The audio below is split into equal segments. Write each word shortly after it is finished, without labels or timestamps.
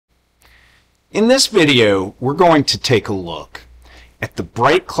In this video, we're going to take a look at the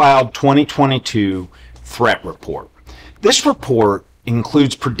BrightCloud 2022 Threat Report. This report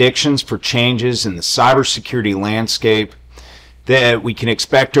includes predictions for changes in the cybersecurity landscape that we can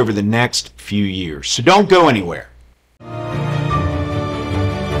expect over the next few years. So don't go anywhere.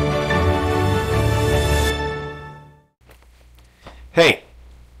 Hey,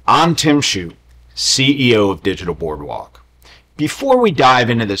 I'm Tim Shoop, CEO of Digital Boardwalk. Before we dive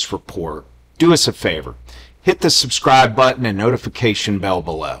into this report, do us a favor. Hit the subscribe button and notification bell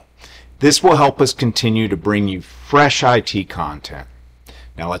below. This will help us continue to bring you fresh IT content.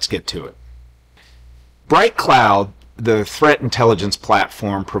 Now let's get to it. BrightCloud, the threat intelligence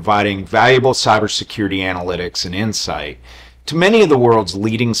platform providing valuable cybersecurity analytics and insight to many of the world's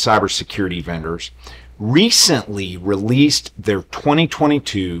leading cybersecurity vendors, recently released their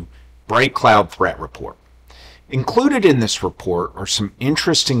 2022 BrightCloud Threat Report. Included in this report are some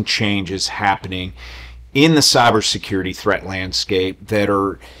interesting changes happening in the cybersecurity threat landscape that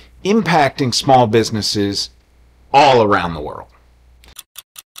are impacting small businesses all around the world.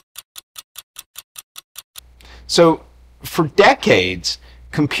 So, for decades,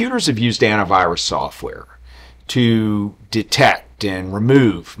 computers have used antivirus software to detect and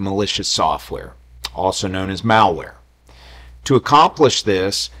remove malicious software, also known as malware. To accomplish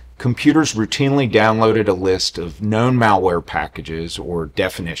this, computers routinely downloaded a list of known malware packages or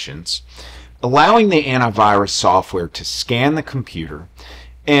definitions, allowing the antivirus software to scan the computer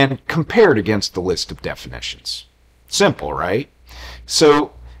and compare it against the list of definitions. Simple, right?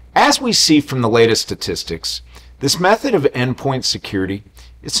 So, as we see from the latest statistics, this method of endpoint security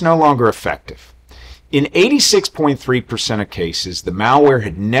is no longer effective. In 86.3% of cases, the malware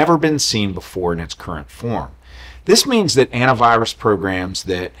had never been seen before in its current form. This means that antivirus programs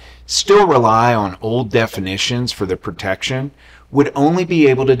that still rely on old definitions for their protection would only be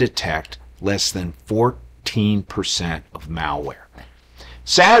able to detect less than 14% of malware.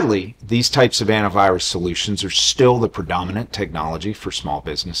 Sadly, these types of antivirus solutions are still the predominant technology for small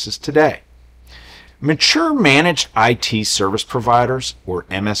businesses today. Mature managed IT service providers, or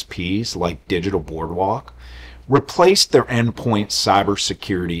MSPs, like Digital Boardwalk, replaced their endpoint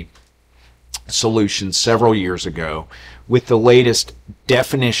cybersecurity solutions several years ago with the latest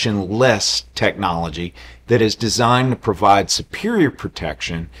definition-less technology that is designed to provide superior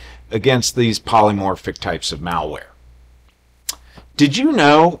protection against these polymorphic types of malware. Did you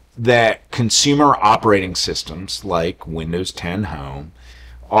know that consumer operating systems like Windows 10 Home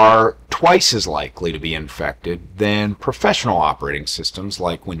are twice as likely to be infected than professional operating systems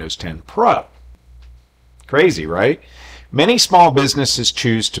like Windows 10 Pro? Crazy, right? Many small businesses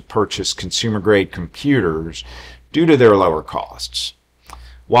choose to purchase consumer-grade computers due to their lower costs.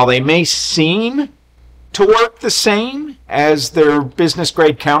 While they may seem to work the same as their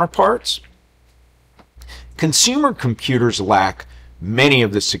business-grade counterparts, consumer computers lack many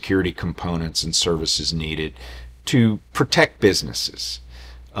of the security components and services needed to protect businesses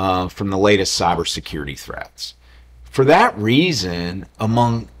from the latest cybersecurity threats. For that reason,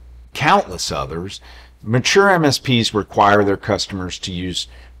 among countless others, mature MSPs require their customers to use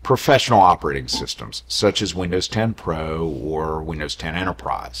professional operating systems, such as Windows 10 Pro or Windows 10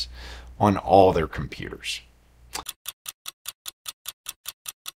 Enterprise, on all their computers.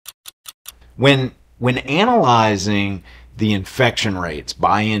 When analyzing the infection rates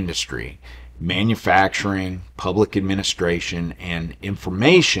by industry, manufacturing, public administration, and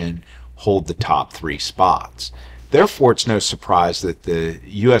information hold the top three spots. Therefore, it's no surprise that the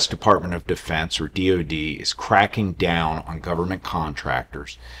U.S. Department of Defense, or DoD, is cracking down on government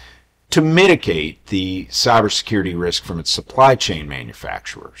contractors to mitigate the cybersecurity risk from its supply chain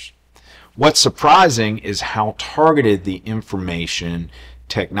manufacturers. What's surprising is how targeted the information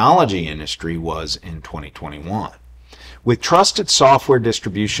technology industry was in 2021. With trusted software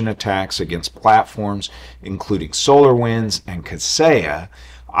distribution attacks against platforms including SolarWinds and Kaseya,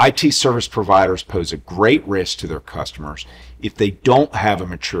 IT service providers pose a great risk to their customers if they don't have a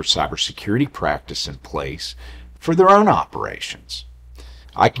mature cybersecurity practice in place for their own operations.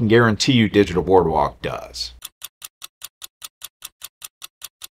 I can guarantee you Digital Boardwalk does.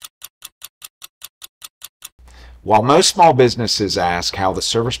 While most small businesses ask how the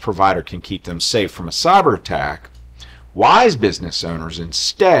service provider can keep them safe from a cyber attack, wise business owners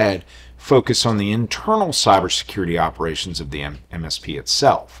instead focus on the internal cybersecurity operations of the MSP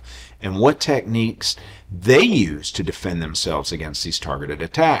itself and what techniques they use to defend themselves against these targeted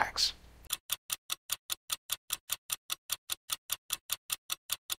attacks.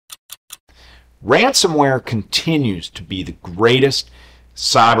 Ransomware continues to be the greatest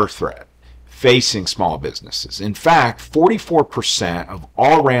cyber threat facing small businesses. In fact, 44% of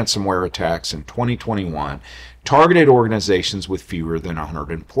all ransomware attacks in 2021 targeted organizations with fewer than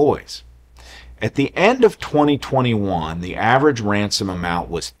 100 employees. At the end of 2021, the average ransom amount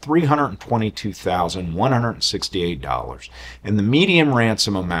was $322,168, and the median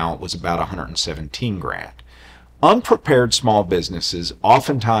ransom amount was about $117,000. Unprepared small businesses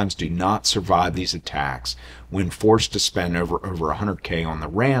oftentimes do not survive these attacks when forced to spend over $100K on the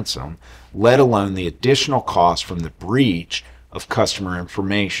ransom, let alone the additional cost from the breach of customer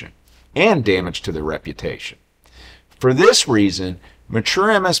information and damage to their reputation. For this reason, mature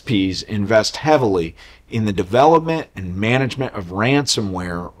MSPs invest heavily in the development and management of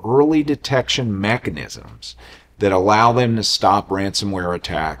ransomware early detection mechanisms that allow them to stop ransomware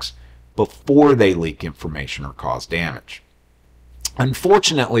attacks before they leak information or cause damage.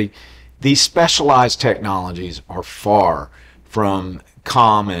 Unfortunately, these specialized technologies are far from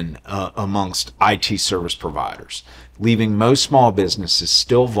common amongst IT service providers, leaving most small businesses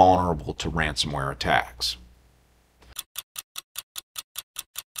still vulnerable to ransomware attacks.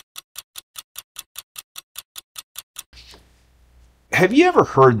 Have you ever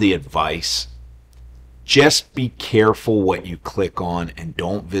heard the advice, just be careful what you click on and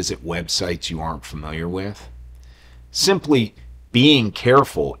don't visit websites you aren't familiar with? Simply being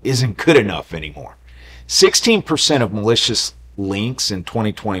careful isn't good enough anymore. 16% of malicious links in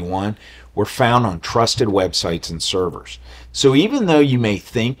 2021 were found on trusted websites and servers. So even though you may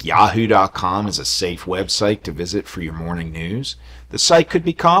think yahoo.com is a safe website to visit for your morning news, the site could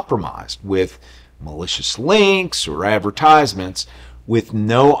be compromised with malicious links or advertisements with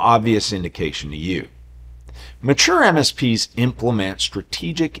no obvious indication to you. Mature MSPs implement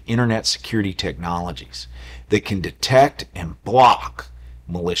strategic internet security technologies that can detect and block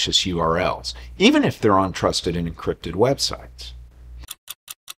malicious URLs, even if they're on trusted and encrypted websites.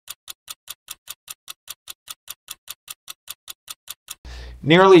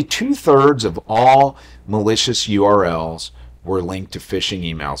 Nearly 2/3 of all malicious URLs were linked to phishing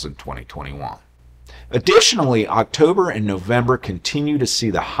emails in 2021. Additionally, October and November continue to see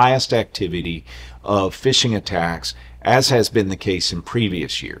the highest activity of phishing attacks, as has been the case in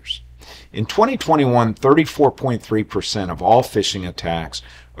previous years. In 2021, 34.3% of all phishing attacks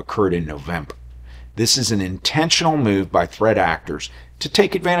occurred in November. This is an intentional move by threat actors to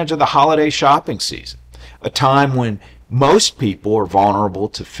take advantage of the holiday shopping season, a time when most people are vulnerable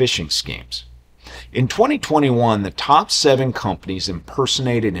to phishing schemes. In 2021, the top 7 companies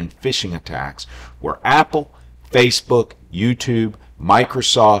impersonated in phishing attacks were Apple, Facebook, YouTube,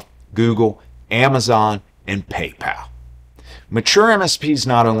 Microsoft, Google, Amazon, and PayPal. Mature MSPs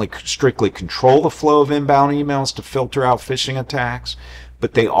not only strictly control the flow of inbound emails to filter out phishing attacks,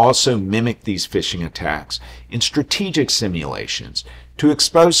 but they also mimic these phishing attacks in strategic simulations to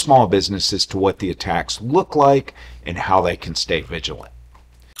expose small businesses to what the attacks look like and how they can stay vigilant.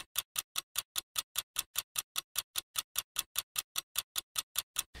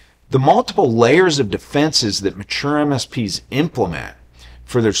 The multiple layers of defenses that mature MSPs implement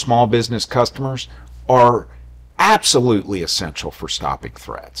for their small business customers are absolutely essential for stopping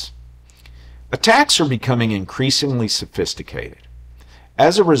threats. Attacks are becoming increasingly sophisticated.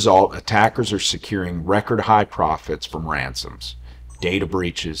 As a result, attackers are securing record high profits from ransoms, data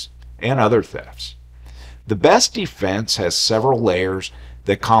breaches, and other thefts. The best defense has several layers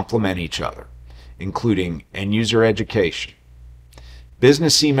that complement each other, including end-user education.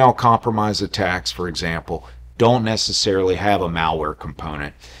 Business email compromise attacks, for example, don't necessarily have a malware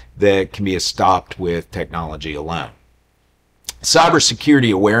component that can be stopped with technology alone.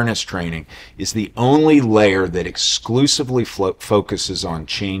 Cybersecurity awareness training is the only layer that exclusively focuses on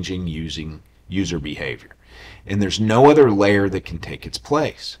changing user behavior, and there's no other layer that can take its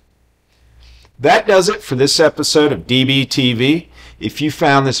place. That does it for this episode of DBTV. If you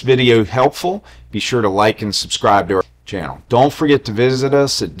found this video helpful, be sure to like and subscribe to our channel. Don't forget to visit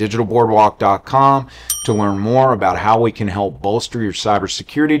us at digitalboardwalk.com to learn more about how we can help bolster your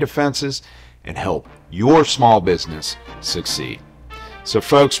cybersecurity defenses and help your small business succeed. So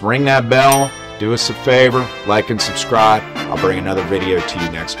folks, ring that bell, do us a favor, like and subscribe. I'll bring another video to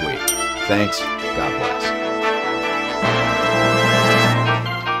you next week. Thanks. God bless.